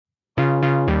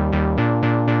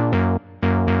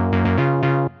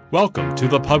Welcome to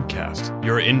the Pubcast,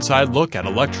 your inside look at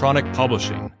electronic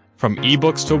publishing. From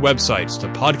ebooks to websites to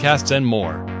podcasts and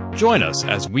more. Join us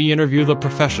as we interview the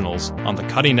professionals on the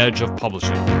cutting edge of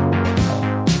publishing.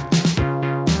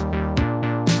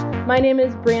 My name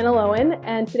is Briana Loewen,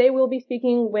 and today we'll be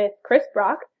speaking with Chris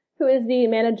Brock, who is the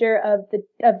manager of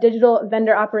digital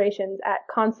vendor operations at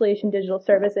Constellation Digital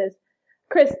Services.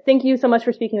 Chris, thank you so much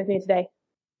for speaking with me today.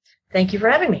 Thank you for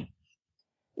having me.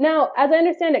 Now, as I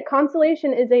understand it,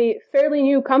 Constellation is a fairly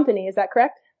new company. Is that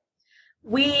correct?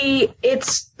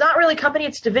 It's not really a company,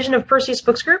 it's a division of Perseus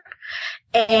Books Group.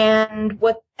 And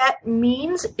what that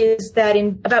means is that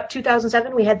in about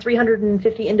 2007, we had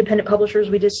 350 independent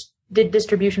publishers we just did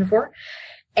distribution for.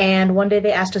 And one day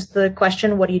they asked us the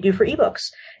question, what do you do for ebooks?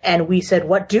 And we said,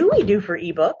 what do we do for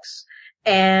ebooks?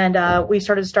 And we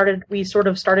sort of started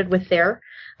with there,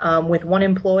 with one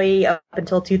employee up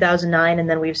until 2009, and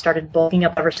then we've started bulking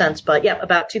up ever since. But yeah,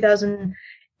 about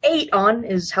 2008 on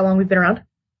is how long we've been around.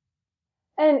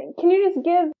 And can you just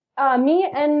give me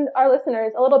and our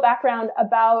listeners a little background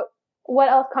about what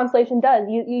else Constellation does?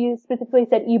 You specifically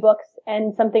said ebooks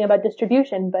and something about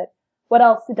distribution, but what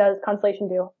else does Constellation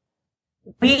do?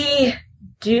 We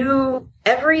do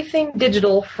everything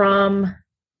digital from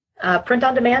print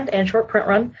on demand and short print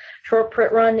run. Short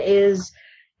print run is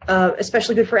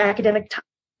especially good for academic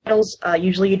titles.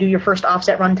 Usually you do your first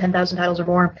offset run, 10,000 titles or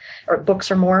more, or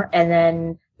books or more, and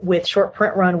then with short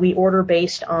print run, we order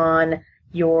based on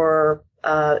your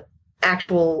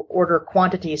actual order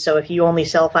quantity. So if you only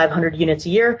sell 500 units a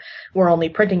year, we're only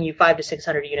printing you 500 to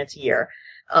 600 units a year,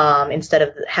 instead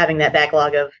of having that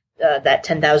backlog of that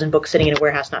 10,000 books sitting in a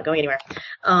warehouse not going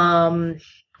anywhere.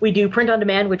 We do print on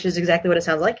demand, which is exactly what it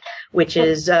sounds like, which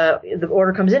is the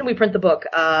order comes in, we print the book.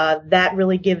 That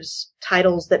really gives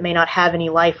titles that may not have any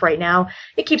life right now.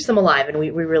 It keeps them alive, and we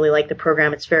really like the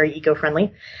program. It's very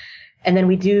eco-friendly. And then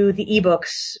we do the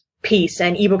ebooks piece,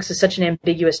 and ebooks is such an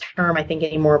ambiguous term, I think,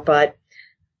 anymore, but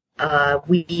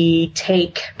we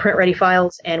take print-ready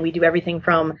files, and we do everything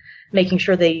from making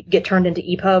sure they get turned into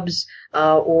EPUBs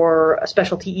or a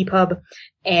specialty EPUB,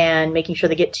 and making sure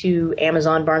they get to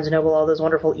Amazon, Barnes & Noble, all those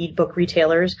wonderful e-book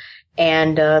retailers.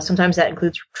 And sometimes that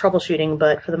includes troubleshooting,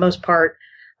 but for the most part,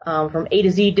 from A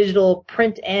to Z, digital,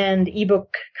 print, and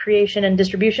ebook creation and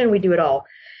distribution, we do it all.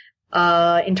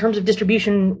 In terms of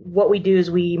distribution, what we do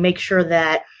is we make sure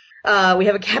that we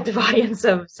have a captive audience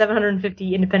of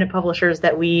 750 independent publishers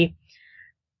that we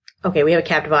have a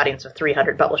captive audience of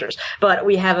 300 publishers, but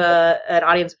we have an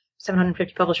audience of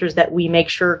 750 publishers that we make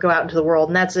sure go out into the world,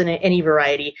 and that's in any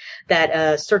variety.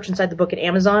 That search inside the book at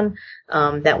Amazon,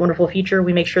 that wonderful feature,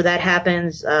 we make sure that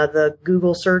happens, the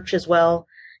Google search as well,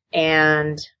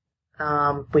 and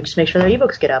we just make sure their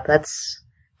ebooks get up. That's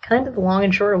kind of the long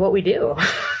and short of what we do.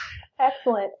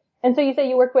 Excellent. And so you say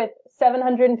you work with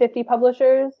 750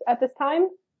 publishers at this time?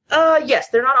 Yes,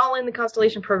 they're not all in the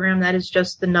Constellation program. That is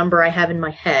just the number I have in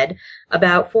my head.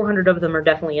 About 400 of them are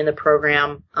definitely in the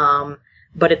program,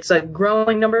 but it's a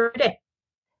growing number every day.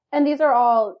 And these are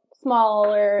all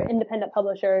smaller independent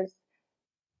publishers?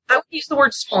 I would use the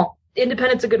word small.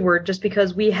 Independent's a good word, just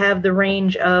because we have the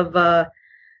range of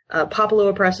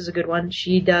Papaloa Press is a good one.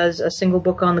 She does a single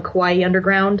book on the Kauai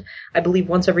Underground. I believe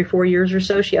once every 4 years or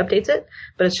so she updates it,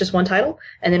 but it's just one title.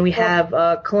 And then we have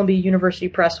Columbia University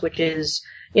Press, which is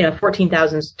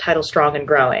 14,000 titles strong and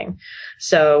growing.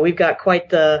 So we've got quite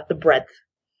the breadth.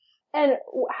 And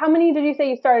how many did you say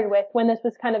you started with when this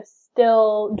was kind of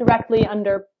still directly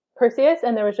under Perseus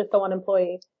and there was just the one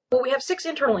employee? Well, we have 6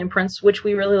 internal imprints, which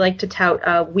we really like to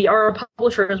tout. We are a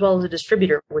publisher as well as a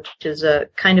distributor, which is a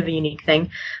kind of a unique thing.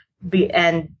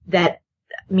 And that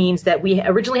means that we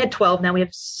originally had 12, now we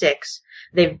have 6.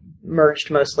 They've merged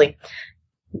mostly.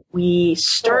 We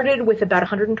started with about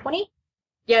 120.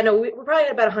 Yeah, no, we're probably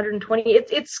at about 120.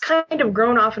 It's kind of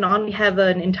grown off and on. We have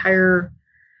an entire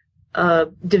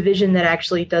division that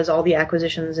actually does all the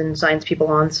acquisitions and signs people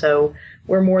on, so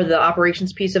we're more the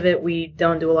operations piece of it. We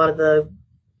don't do a lot of the,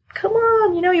 come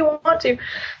on, you want to.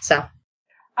 So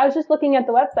I was just looking at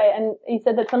the website, and you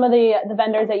said that some of the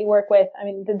vendors that you work with, I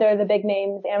mean, they're the big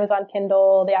names, Amazon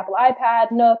Kindle, the Apple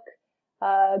iPad, Nook,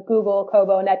 Google,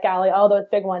 Kobo, NetGalley, all those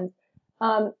big ones.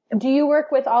 Do you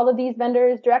work with all of these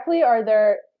vendors directly,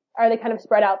 or are they kind of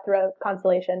spread out throughout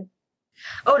Constellation?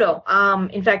 Oh, no.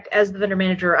 In fact, as the vendor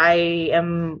manager, I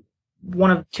am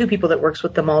one of 2 people that works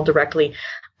with them all directly.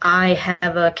 I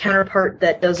have a counterpart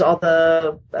that does all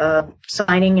the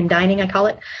signing and dining, I call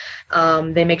it.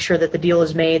 They make sure that the deal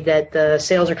is made, that the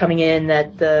sales are coming in,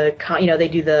 that they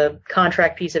do the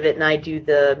contract piece of it, and I do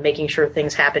the making sure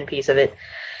things happen piece of it.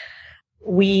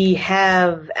 We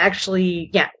have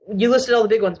actually, you listed all the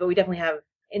big ones, but we definitely have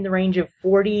in the range of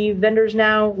 40 vendors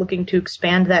now, looking to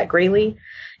expand that greatly,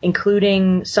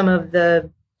 including some of the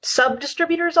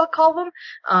sub-distributors, I'll call them,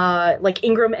 like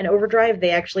Ingram and Overdrive.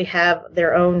 They actually have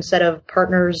their own set of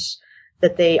partners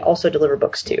that they also deliver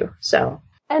books to. So.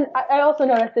 And I also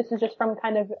noticed, this is just from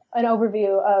kind of an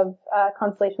overview of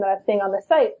Constellation that I was seeing on the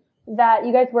site, that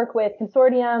you guys work with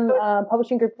Consortium,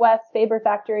 Publishing Group West, Faber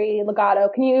Factory, Legato.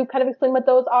 Can you kind of explain what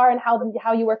those are and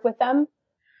how you work with them?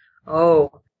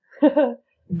 Oh,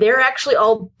 they're actually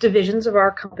all divisions of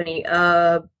our company.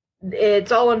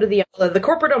 It's all under the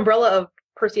corporate umbrella of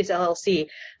Perseus LLC,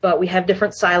 but we have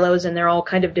different silos and they're all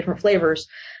kind of different flavors.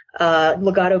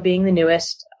 Legato being the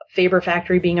newest, Faber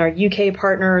Factory being our UK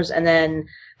partners, and then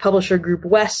Publisher Group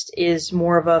West is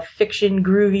more of a fiction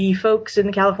groovy folks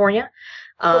in California.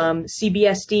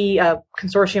 CBSD,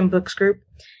 Consortium Books Group,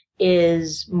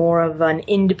 is more of an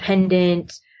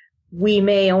independent, we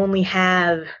may only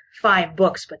have 5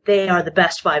 books, but they are the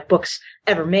best 5 books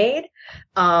ever made.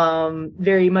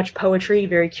 Very much poetry,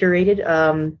 very curated.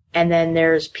 And then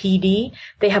there's PD.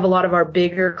 They have a lot of our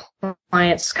bigger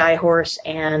clients, Skyhorse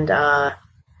and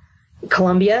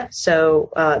Columbia. So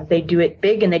they do it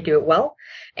big and they do it well.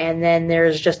 And then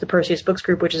there's just the Perseus Books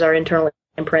Group, which is our internal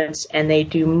imprints, and they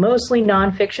do mostly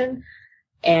nonfiction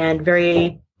and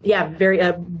very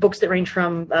books that range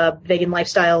from vegan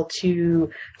lifestyle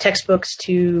to textbooks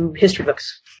to history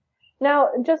books. Now,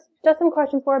 just some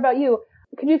questions more about you.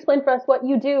 Could you explain for us what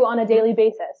you do on a daily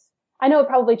basis? I know it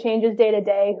probably changes day to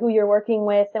day, who you're working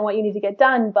with and what you need to get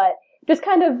done, but just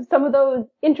kind of some of those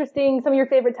interesting, some of your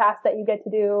favorite tasks that you get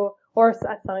to do, or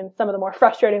some of the more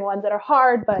frustrating ones that are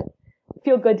hard but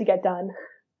feel good to get done.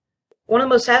 One of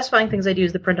the most satisfying things I do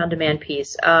is the print-on-demand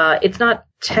piece. It's not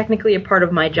technically a part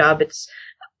of my job. It's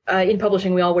in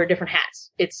publishing, we all wear different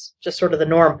hats. It's just sort of the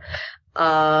norm.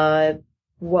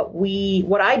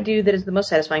 What I do that is the most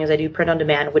satisfying is I do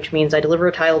print-on-demand, which means I deliver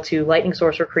a title to Lightning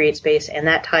Source or CreateSpace, and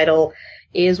that title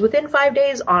is within 5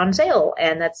 days on sale,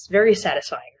 and that's very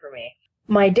satisfying for me.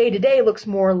 My day-to-day looks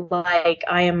more like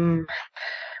I am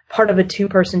part of a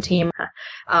 2-person team.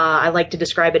 I like to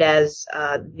describe it as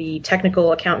the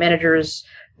technical account managers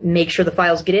make sure the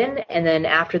files get in, and then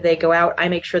after they go out, I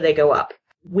make sure they go up.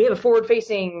 We have a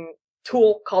forward-facing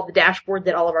tool called the dashboard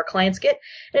that all of our clients get,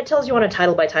 and it tells you on a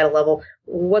title-by-title level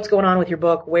what's going on with your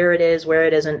book, where it is, where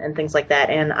it isn't, and things like that.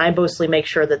 And I mostly make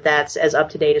sure that that's as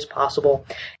up-to-date as possible.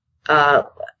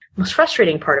 Most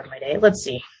frustrating part of my day, let's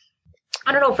see.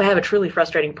 I don't know if I have a truly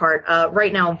frustrating part.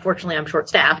 Right now, unfortunately, I'm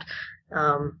short-staffed.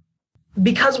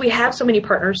 Because we have so many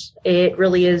partners, it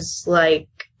really is like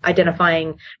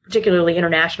identifying particularly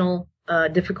international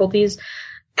difficulties.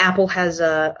 Apple has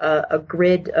a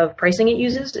grid of pricing it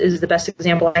uses, is the best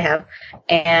example I have.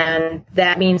 And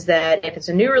that means that if it's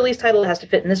a new release title, it has to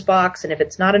fit in this box. And if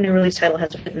it's not a new release title, it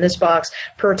has to fit in this box.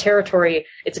 Per territory,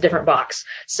 it's a different box.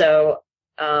 So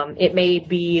it may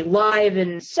be live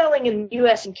and selling in the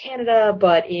US and Canada,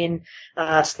 but in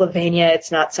Slovenia,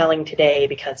 it's not selling today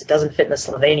because it doesn't fit in the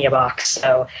Slovenia box.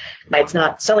 So it's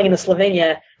not selling in the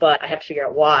Slovenia, but I have to figure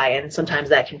out why. And sometimes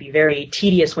that can be very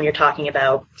tedious when you're talking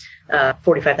about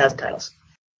 45,000 titles.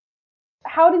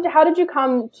 How did you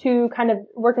come to kind of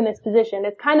work in this position?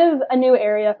 It's kind of a new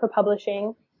area for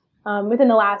publishing within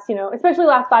the last, especially the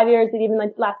last 5 years, and even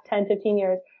like last 10, 15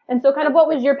 years. And so kind of what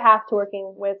was your path to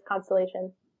working with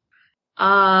Constellation?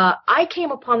 I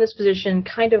came upon this position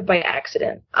kind of by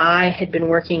accident. I had been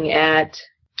working at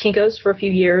Kinko's for a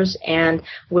few years and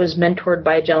was mentored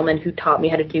by a gentleman who taught me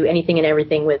how to do anything and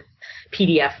everything with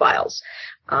PDF files.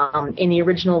 In the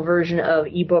original version of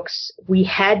ebooks, we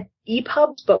had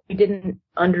EPUBs, but we didn't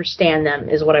understand them,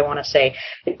 is what I want to say.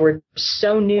 They were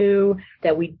so new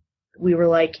that we were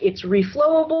like, it's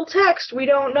reflowable text. We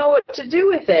don't know what to do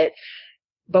with it.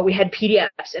 But we had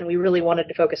PDFs, and we really wanted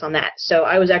to focus on that. So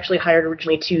I was actually hired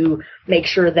originally to make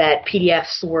sure that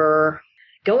PDFs were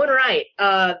going right,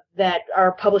 that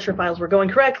our publisher files were going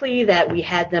correctly, that we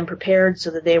had them prepared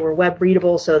so that they were web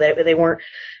readable, so that they weren't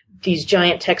these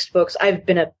giant textbooks. I've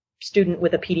been a student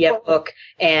with a PDF book,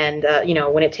 and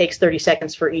when it takes 30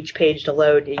 seconds for each page to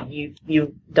load,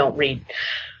 you don't read.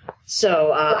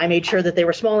 So I made sure that they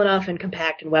were small enough and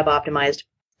compact and web optimized.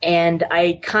 And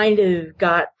I kind of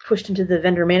got pushed into the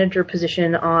vendor manager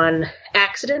position on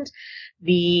accident.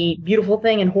 The beautiful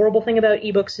thing and horrible thing about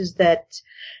ebooks is that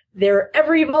they're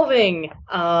ever evolving,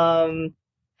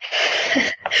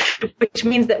 which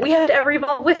means that we have to ever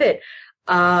evolve with it.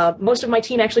 Most of my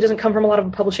team actually doesn't come from a lot of a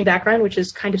publishing background, which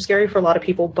is kind of scary for a lot of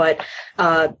people, but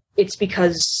it's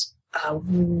because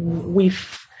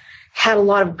we've had a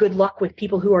lot of good luck with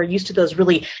people who are used to those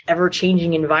really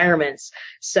ever-changing environments.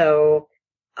 So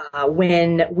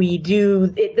When we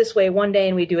do it this way one day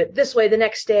and we do it this way the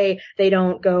next day, they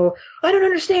don't go, I don't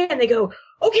understand. They go,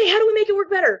 okay, how do we make it work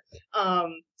better?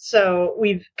 So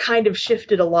we've kind of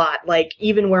shifted a lot. Like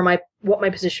even what my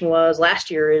position was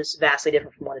last year is vastly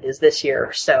different from what it is this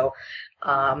year. So,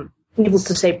 needless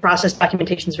to say, process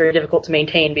documentation is very difficult to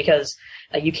maintain because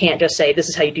you can't just say, this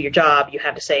is how you do your job. You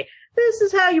have to say, this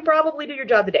is how you probably do your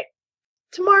job today.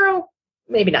 Tomorrow,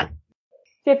 maybe not.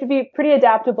 So you have to be pretty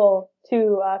adaptable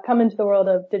to come into the world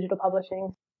of digital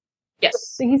publishing. Yes.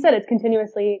 So he said it's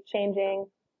continuously changing.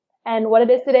 And what it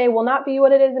is today will not be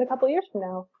what it is in a couple of years from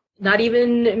now. Not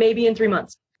even maybe in 3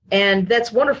 months. And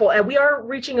that's wonderful. And we are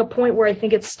reaching a point where I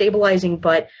think it's stabilizing,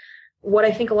 but what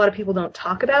I think a lot of people don't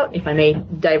talk about, if I may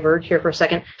diverge here for a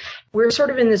second, we're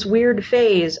sort of in this weird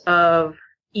phase of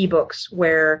ebooks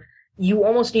where you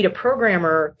almost need a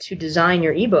programmer to design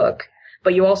your ebook,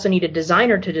 but you also need a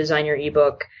designer to design your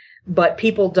ebook, but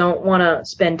people don't want to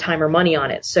spend time or money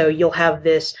on it. So you'll have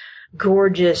this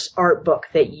gorgeous art book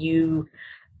that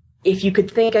if you could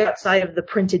think outside of the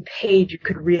printed page, you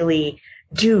could really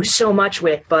do so much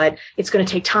with, but it's going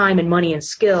to take time and money and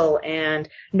skill, and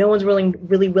no one's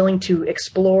really willing to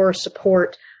explore,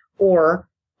 support, or,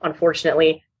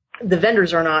 unfortunately, the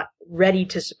vendors are not ready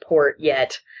to support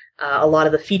yet a lot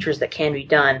of the features that can be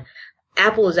done.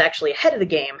 Apple is actually ahead of the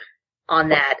game on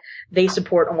that. They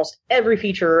support almost every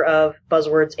feature of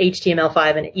buzzwords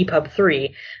HTML5 and EPUB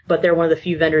 3, but they're one of the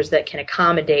few vendors that can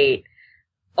accommodate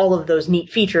all of those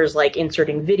neat features like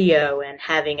inserting video and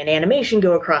having an animation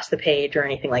go across the page or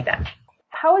anything like that.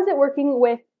 How is it working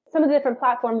with some of the different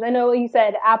platforms? I know you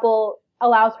said Apple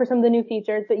allows for some of the new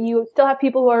features, but you still have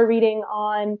people who are reading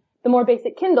on the more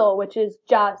basic Kindle, which is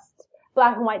just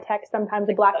black and white text, sometimes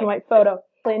a black and white photo.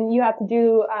 And you have to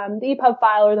do the EPUB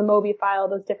file or the MOBI file,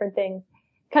 those different things.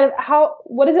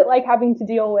 What is it like having to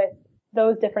deal with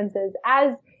those differences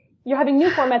as you're having new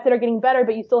formats that are getting better,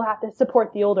 but you still have to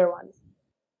support the older ones?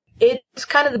 It's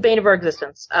kind of the bane of our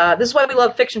existence. This is why we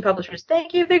love fiction publishers.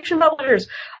 Thank you, fiction publishers.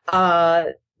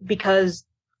 Because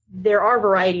there are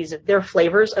there are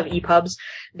flavors of EPUBs.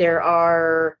 There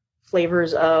are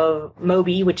flavors of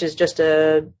MOBI, which is just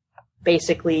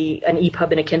basically an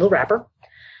EPUB in a Kindle wrapper.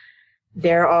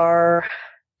 There are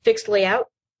fixed layout.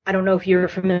 I don't know if you're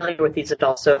familiar with these at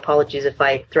all, so apologies if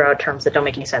I throw out terms that don't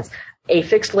make any sense. A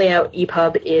fixed layout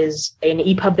EPUB is an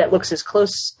EPUB that looks as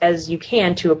close as you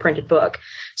can to a printed book.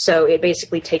 So it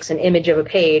basically takes an image of a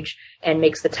page and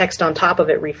makes the text on top of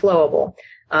it reflowable.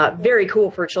 Very cool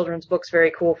for children's books,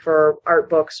 very cool for art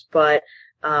books, but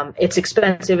it's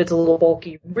expensive, it's a little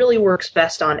bulky, really works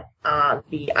best on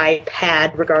the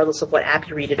iPad, regardless of what app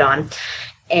you read it on.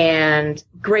 And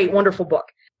great, wonderful book.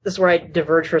 This is where I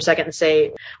diverge for a second and say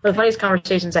one of the funniest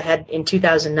conversations I had in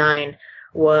 2009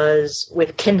 was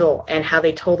with Kindle and how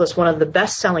they told us one of the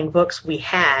best-selling books we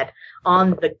had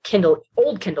on the Kindle,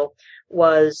 old Kindle,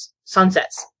 was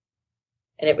Sunsets.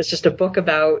 And it was just a book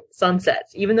about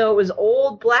sunsets. Even though it was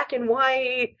old black and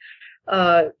white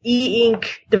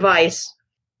e-ink device,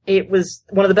 it was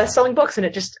one of the best-selling books, and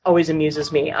it just always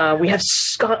amuses me. We have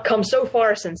come so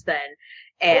far since then,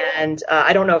 and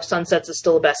I don't know if Sunsets is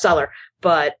still a bestseller,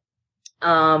 but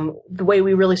the way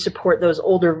we really support those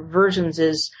older versions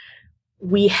is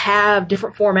we have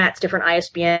different formats, different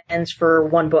ISBNs for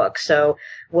one book. So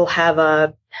we'll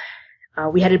have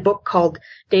we had a book called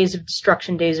Days of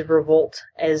Destruction, Days of Revolt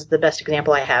as the best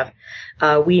example I have.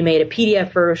 We made a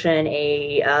PDF version,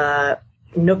 a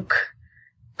Nook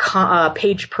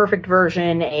page perfect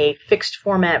version, a fixed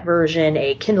format version,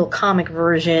 a Kindle comic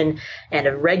version, and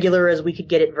a regular as we could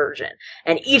get it version.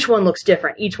 And each one looks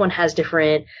different. Each one has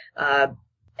different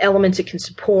elements it can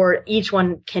support. Each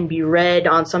one can be read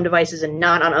on some devices and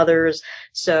not on others.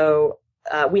 So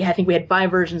I think we had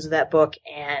 5 versions of that book,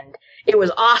 and it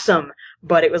was awesome,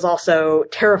 but it was also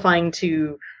terrifying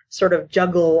to sort of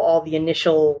juggle all the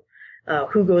initial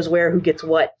who goes where, who gets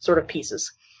what sort of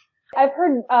pieces. I've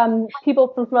heard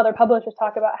people from some other publishers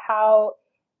talk about how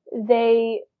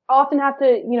they often have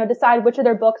to, decide which of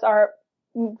their books are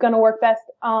going to work best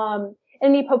in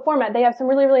an EPUB format. They have some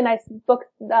really, really nice books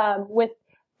with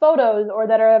photos or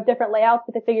that are of different layouts,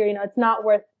 but they figure, it's not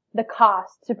worth the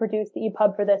cost to produce the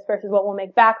EPUB for this versus what we'll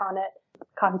make back on it.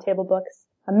 Coffee table books,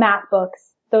 math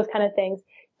books, those kind of things.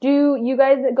 Do you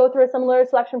guys go through a similar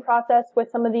selection process with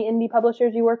some of the indie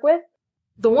publishers you work with?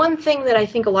 The one thing that I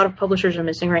think a lot of publishers are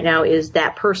missing right now is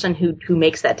that person who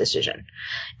makes that decision.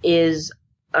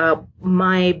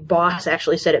 My boss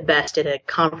actually said it best at a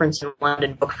conference in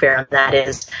London Book Fair, and that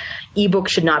is, ebooks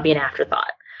should not be an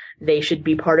afterthought. They should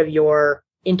be part of your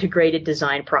integrated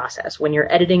design process. When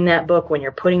you're editing that book, when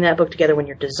you're putting that book together, when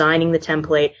you're designing the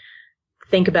template,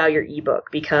 think about your ebook,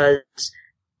 because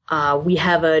we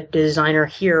have a designer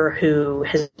here who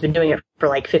has been doing it for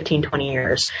like 15, 20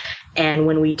 years. And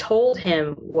when we told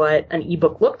him what an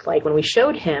ebook looked like, when we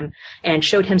showed him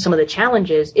some of the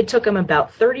challenges, it took him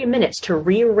about 30 minutes to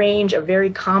rearrange a very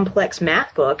complex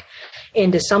math book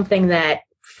into something that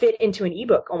fit into an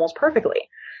ebook almost perfectly.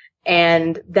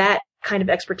 And that kind of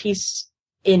expertise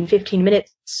in 15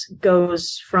 minutes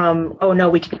goes from, oh no,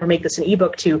 we can never make this an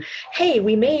ebook, to, hey,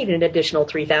 we made an additional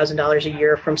 $3,000 a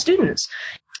year from students.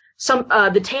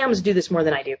 The TAMs do this more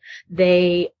than I do.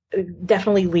 They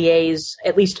definitely liaise,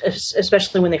 at least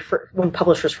especially when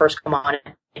publishers first come on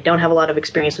and they don't have a lot of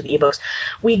experience with ebooks.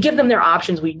 We give them their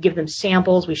options. We give them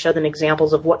samples. We show them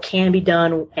examples of what can be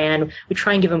done, and we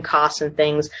try and give them costs and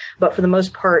things. But for the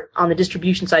most part, on the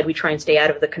distribution side, we try and stay out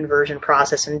of the conversion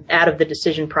process and out of the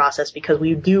decision process, because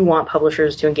we do want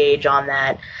publishers to engage on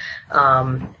that.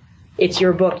 It's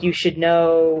your book. You should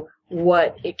know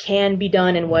what it can be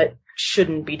done and what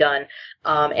shouldn't be done.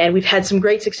 And we've had some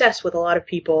great success with a lot of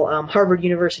people. Harvard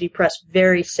University Press,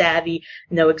 very savvy,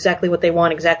 know exactly what they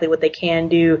want, exactly what they can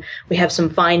do. We have some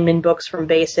Feynman books from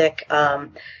Basic.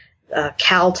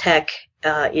 Caltech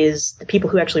is the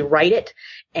people who actually write it,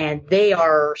 and they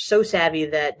are so savvy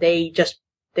that they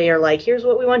are like, here's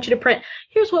what we want you to print.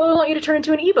 Here's what we want you to turn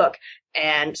into an ebook.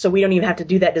 And so we don't even have to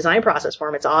do that design process for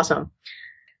them. It's awesome.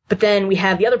 But then we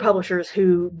have the other publishers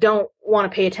who don't want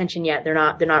to pay attention yet. They're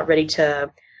not ready to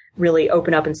really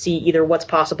open up and see either what's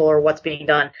possible or what's being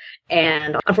done.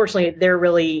 And unfortunately, they're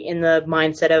really in the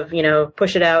mindset of,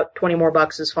 push it out, 20 more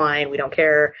bucks is fine. We don't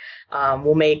care.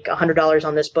 We'll make $100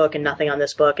 on this book and nothing on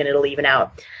this book, and it'll even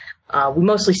out. We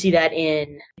mostly see that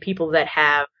in people that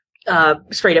have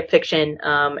straight up fiction,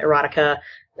 erotica,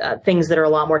 things that are a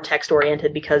lot more text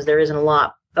oriented, because there isn't a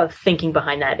lot of thinking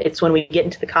behind that. It's when we get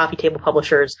into the coffee table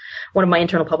publishers. One of my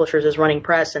internal publishers is Running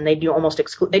Press, and they do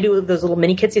they do those little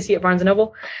mini kits you see at Barnes &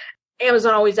 Noble.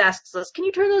 Amazon always asks us, can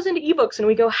you turn those into ebooks? And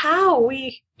we go, how?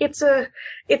 It's a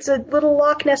little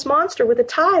Loch Ness monster with a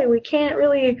tie. We can't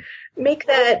really make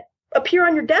that appear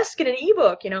on your desk in an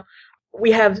ebook,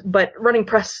 but Running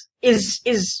Press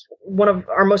is one of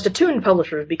our most attuned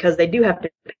publishers, because they do have to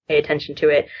pay attention to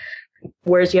it.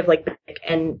 Whereas you have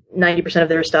and 90% of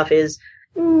their stuff is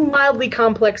mildly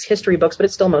complex history books, but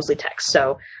it's still mostly text.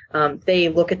 So they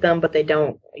look at them, but they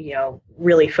don't,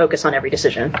 really focus on every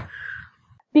decision.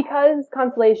 Because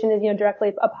Constellation is,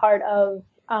 directly a part of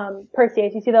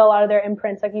Perseus, you see that a lot of their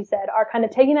imprints, like you said, are kind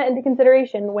of taking that into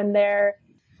consideration when they're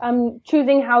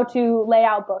choosing how to lay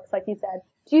out books, like you said.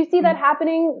 Do you see that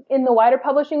happening in the wider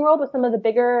publishing world with some of the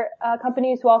bigger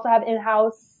companies who also have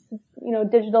in-house,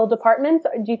 digital departments?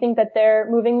 Do you think that they're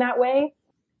moving that way?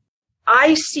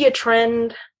 I see a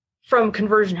trend from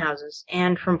conversion houses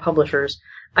and from publishers.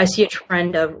 I see a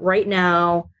trend of right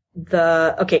now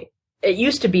it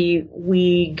used to be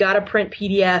we got a print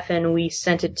PDF and we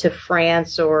sent it to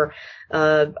France or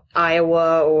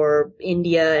Iowa or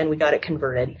India, and we got it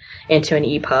converted into an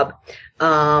EPUB.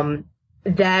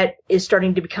 That is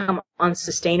starting to become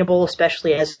unsustainable,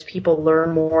 especially as people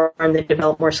learn more and they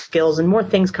develop more skills and more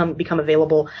things become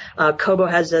available. Kobo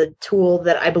has a tool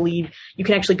that I believe you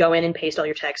can actually go in and paste all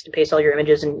your text and paste all your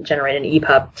images and generate an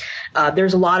EPUB.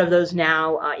 There's a lot of those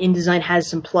now. InDesign has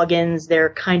some plugins.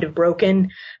 They're kind of broken,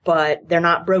 but they're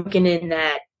not broken in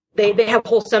that they have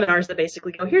whole seminars that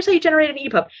basically go, here's how you generate an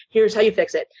EPUB. Here's how you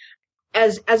fix it.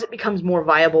 As it becomes more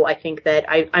viable, I think that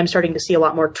I'm starting to see a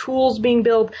lot more tools being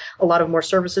built, a lot of more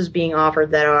services being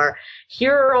offered that are,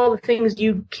 here are all the things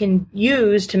you can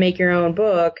use to make your own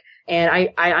book. And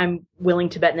I'm willing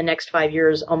to bet in the next 5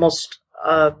 years, almost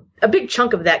a big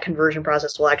chunk of that conversion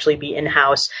process will actually be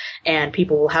in-house, and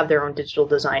people will have their own digital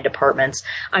design departments.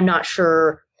 I'm not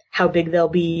sure how big they'll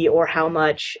be or how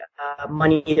much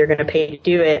money they're going to pay to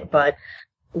do it, but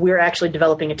we're actually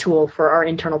developing a tool for our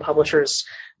internal publishers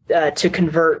to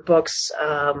convert books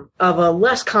of a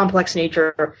less complex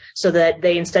nature, so that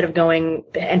they, instead of going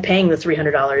and paying the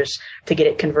 $300 to get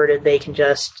it converted, they can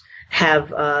just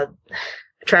have,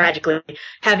 tragically,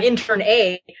 have intern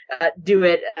A do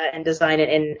it and design it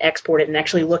and export it and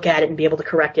actually look at it and be able to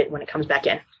correct it when it comes back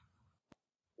in.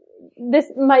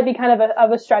 This might be kind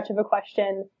of a stretch of a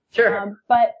question. Sure.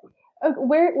 But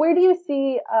where do you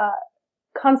see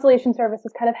Constellation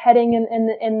Services kind of heading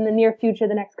in the near future,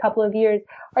 the next couple of years?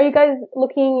 Are you guys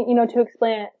looking, to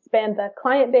expand the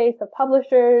client base of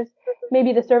publishers,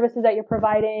 maybe the services that you're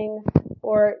providing,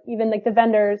 or even like the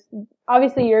vendors?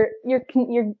 Obviously, you're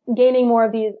gaining more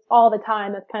of these all the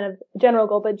time. That's kind of a general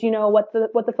goal, but do you know what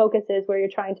the focus is, where you're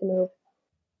trying to move?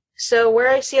 So where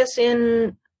I see us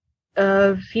in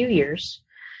a few years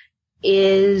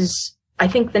is I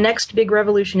think the next big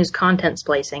revolution is content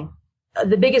splicing.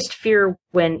 The biggest fear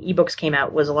when ebooks came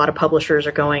out was a lot of publishers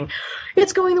are going,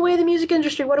 it's going the way of the music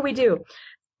industry, what do we do?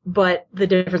 But the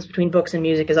difference between books and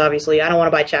music is obviously, I don't want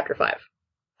to buy chapter 5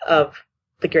 of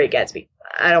The Great Gatsby.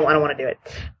 I don't want to do it.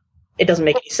 It doesn't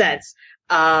make any sense.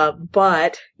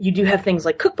 But you do have things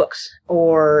like cookbooks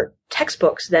or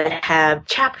textbooks that have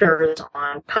chapters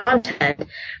on content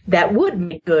that would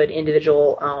make good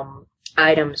individual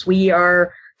items. We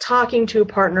are talking to a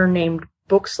partner named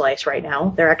Bookslice right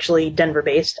now. They're actually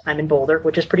Denver-based. I'm in Boulder,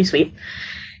 which is pretty sweet.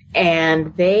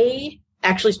 And they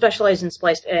actually specialize in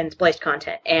spliced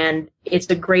content. And it's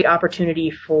a great opportunity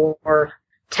for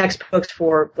textbooks,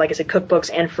 for, like I said,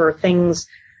 cookbooks, and for things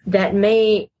that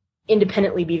may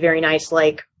independently be very nice.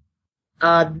 Like,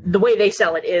 the way they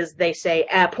sell it is they say,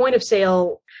 at point of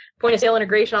sale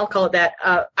integration, I'll call it that.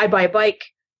 I buy a bike.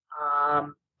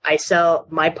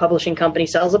 My publishing company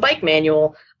sells a bike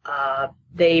manual.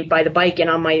 They buy the bike, and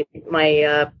on my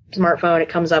smartphone, it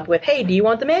comes up with, hey, do you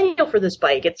want the manual for this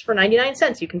bike? It's for 99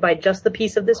 cents. You can buy just the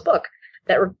piece of this book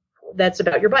that's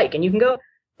about your bike. And you can go,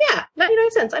 yeah,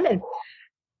 99 cents. I'm in.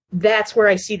 That's where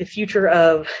I see the future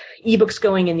of ebooks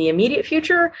going in the immediate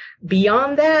future.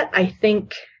 Beyond that, I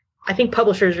think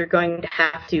publishers are going to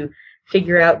have to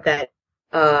figure out that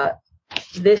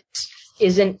this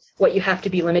isn't what you have to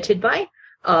be limited by.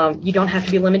 You don't have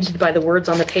to be limited by the words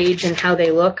on the page and how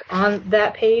they look on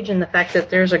that page, and the fact that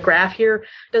there's a graph here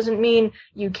doesn't mean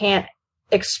you can't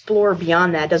explore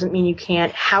beyond that. Doesn't mean you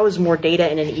can't house more data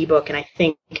in an ebook, and I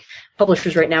think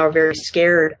publishers right now are very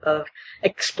scared of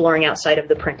exploring outside of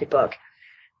the printed book.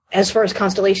 As far as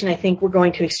Constellation, I think we're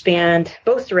going to expand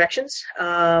both directions.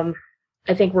 I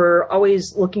think we're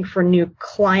always looking for new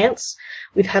clients.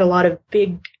 We've had a lot of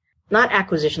not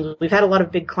acquisitions. We've had a lot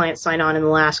of big clients sign on in the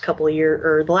last couple of years,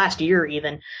 or the last year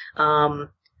even,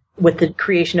 with the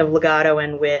creation of Legato,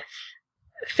 and with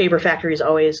Faber Factories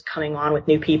always coming on with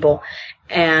new people.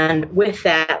 And with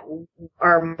that,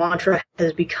 our mantra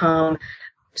has become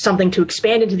something to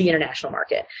expand into the international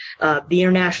market. The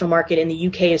international market in the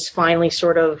UK is finally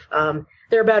sort of,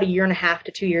 they're about 1.5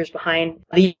 to 2 years behind.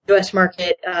 The US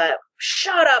market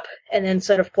shot up and then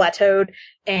sort of plateaued,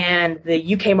 and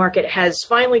the UK market has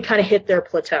finally kind of hit their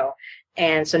plateau.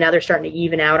 And so now they're starting to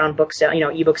even out on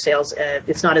ebook sales.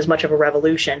 It's not as much of a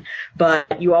revolution,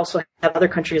 but you also have other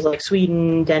countries like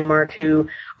Sweden, Denmark, who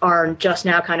are just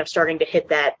now kind of starting to hit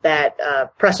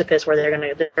that precipice where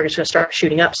they're just going to start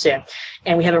shooting up soon.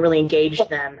 And we haven't really engaged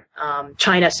them.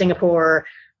 China, Singapore,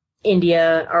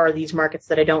 India are these markets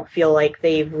that I don't feel like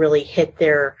they've really hit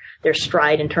their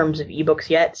stride in terms of ebooks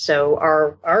yet. So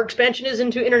our expansion is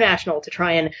into international to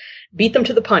try and beat them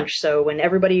to the punch. So when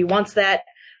everybody wants that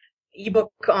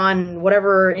ebook on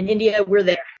whatever in India, we're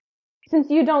there. Since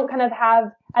you don't kind of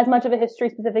have as much of a history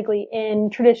specifically in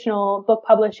traditional book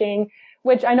publishing,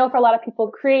 which I know for a lot of people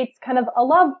creates kind of a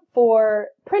love for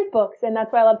print books, and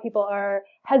that's why a lot of people are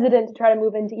hesitant to try to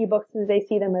move into ebooks, because they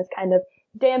see them as kind of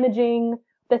damaging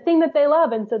the thing that they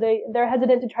love, and so they're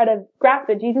hesitant to try to grasp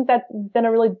it. Do you think that's been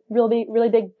a really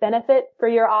big benefit for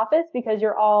your office, because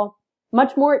you're all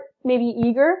much more maybe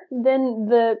eager than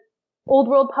the old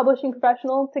world publishing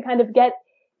professional to kind of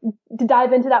to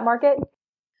dive into that market?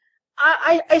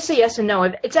 I say yes and no.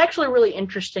 It's actually really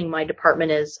interesting. My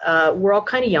department is, we're all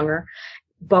kind of younger,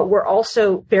 but we're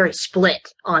also very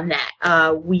split on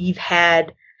that. We've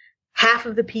had half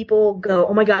of the people go,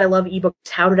 oh my God, I love ebooks.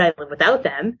 How did I live without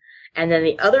them? And then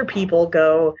the other people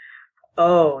go,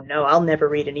 oh no, I'll never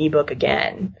read an ebook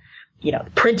again. The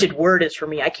printed word is for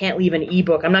me. I can't leave an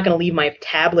ebook. I'm not going to leave my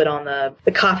tablet on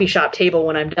the coffee shop table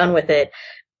when I'm done with it,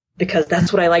 because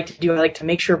that's what I like to do. I like to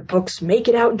make sure books make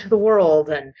it out into the world.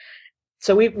 And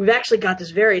so we've actually got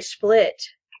this very split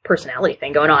personality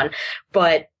thing going on.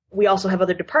 But we also have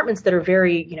other departments that are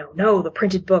very, no, the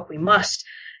printed book, we must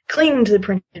cling to the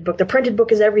printed book. The printed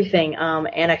book is everything.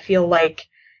 And I feel like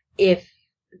if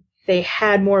they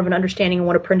had more of an understanding of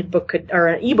what a printed book or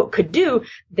an ebook could do,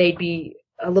 they'd be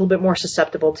a little bit more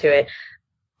susceptible to it.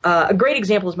 A great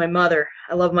example is my mother.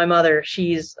 I love my mother.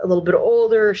 She's a little bit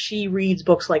older. She reads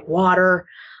books like water.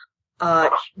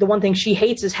 The one thing she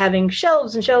hates is having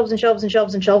shelves and shelves and shelves and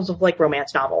shelves and shelves of like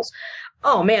romance novels.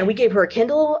 Oh man, we gave her a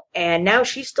Kindle, and now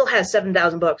she still has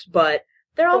 7,000 books, but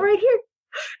they're all right here.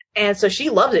 And so she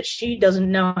loves it. She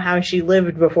doesn't know how she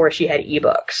lived before she had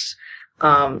ebooks.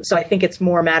 So I think it's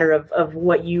more a matter of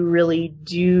what you really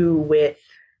do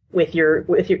with your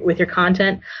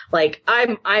content. Like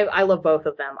I love both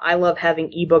of them. I love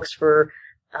having ebooks for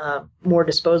more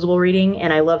disposable reading,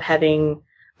 and I love having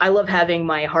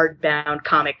my hardbound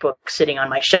comic book sitting on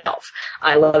my shelf.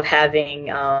 I love having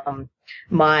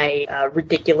my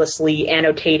ridiculously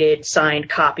annotated signed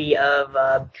copy of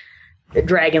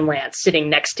Dragonlance sitting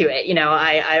next to it.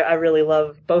 I really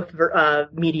love both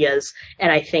medias,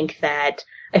 and I think that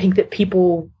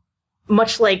people,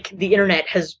 much like the internet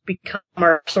has become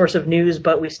our source of news,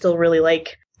 but we still really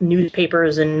like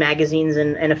newspapers and magazines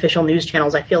and official news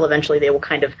channels. I feel eventually they will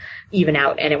kind of even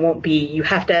out, and it won't be, you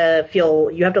have to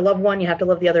love one, you have to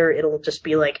love the other. It'll just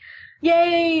be like,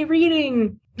 yay,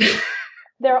 reading.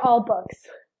 They're all books.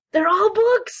 They're all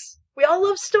books. We all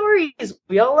love stories.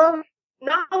 We all love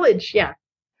knowledge. Yeah.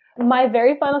 My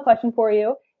very final question for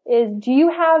you is, do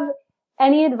you have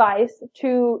any advice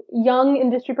to young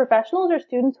industry professionals or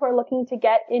students who are looking to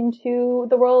get into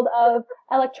the world of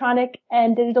electronic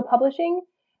and digital publishing?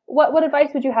 What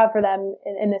advice would you have for them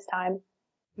in this time?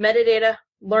 Metadata,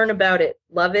 learn about it,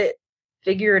 love it,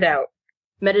 figure it out.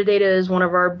 Metadata is one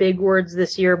of our big words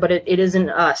this year, but it isn't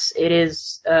us. It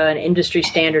is an industry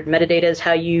standard. Metadata is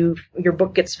how your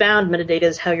book gets found. Metadata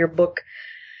is how your book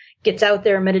gets out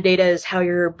there. Metadata is how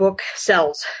your book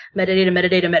sells.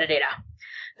 Metadata.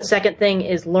 The second thing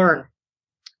is learn.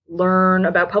 Learn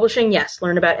about publishing, yes.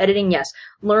 Learn about editing, yes.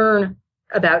 Learn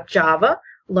about Java.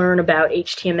 Learn about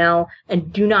HTML,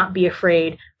 and do not be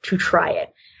afraid to try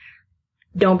it.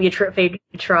 Don't be afraid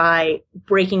to try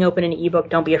breaking open an ebook.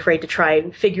 Don't be afraid to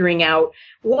try figuring out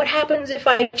what happens if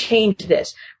I change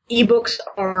this. Ebooks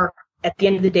are, at the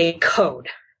end of the day, code.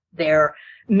 They're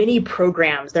mini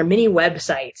programs. They're mini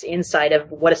websites inside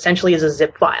of what essentially is a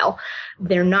zip file.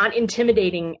 They're not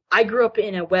intimidating. I grew up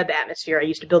in a web atmosphere. I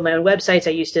used to build my own websites.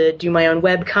 I used to do my own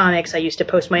web comics. I used to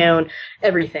post my own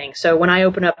everything. So when I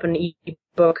open up an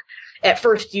ebook, at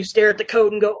first you stare at the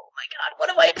code and go, oh my God, what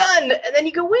have I done? And then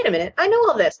you go, wait a minute, I know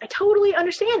all this. I totally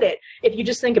understand it if you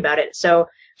just think about it. So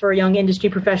for a young industry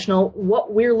professional,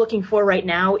 what we're looking for right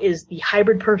now is the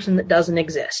hybrid person that doesn't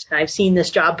exist. And I've seen this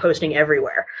job posting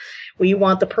everywhere. We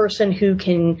want the person who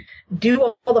can do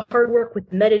all the hard work with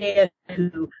metadata,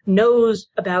 who knows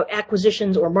about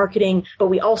acquisitions or marketing, but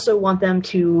we also want them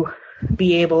to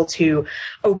be able to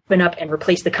open up and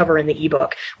replace the cover in the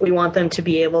ebook. We want them to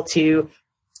be able to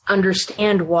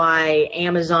understand why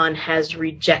Amazon has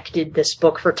rejected this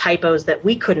book for typos that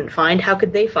we couldn't find. How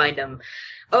could they find them?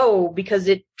 Oh, because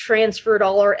it transferred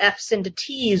all our F's into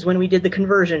T's when we did the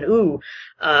conversion. Ooh,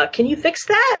 can you fix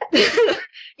that?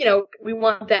 We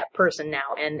want that person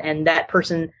now, and that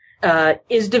person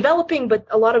is developing, but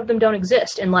a lot of them don't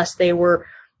exist unless they were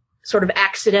sort of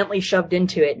accidentally shoved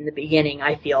into it in the beginning,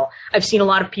 I feel. I've seen a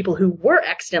lot of people who were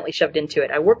accidentally shoved into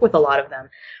it. I work with a lot of them,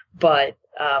 but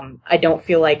I don't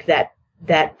feel like that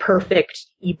perfect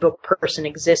ebook person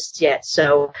exists yet.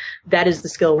 So that is the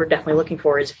skill we're definitely looking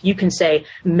for, is if you can say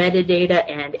metadata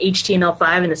and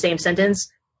HTML5 in the same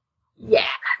sentence, yeah.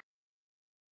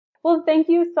 Well, thank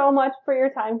you so much for your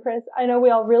time, Chris. I know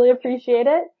we all really appreciate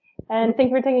it. And thank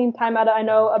you for taking time out of, I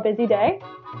know, a busy day.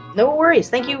 No worries.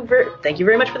 Thank you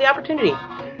very much for the opportunity.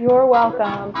 You're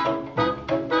welcome.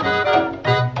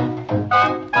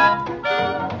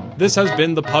 This has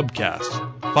been the Pubcast.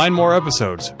 Find more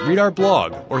episodes, read our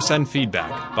blog, or send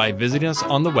feedback by visiting us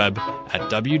on the web at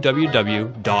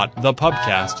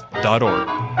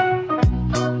www.thepubcast.org.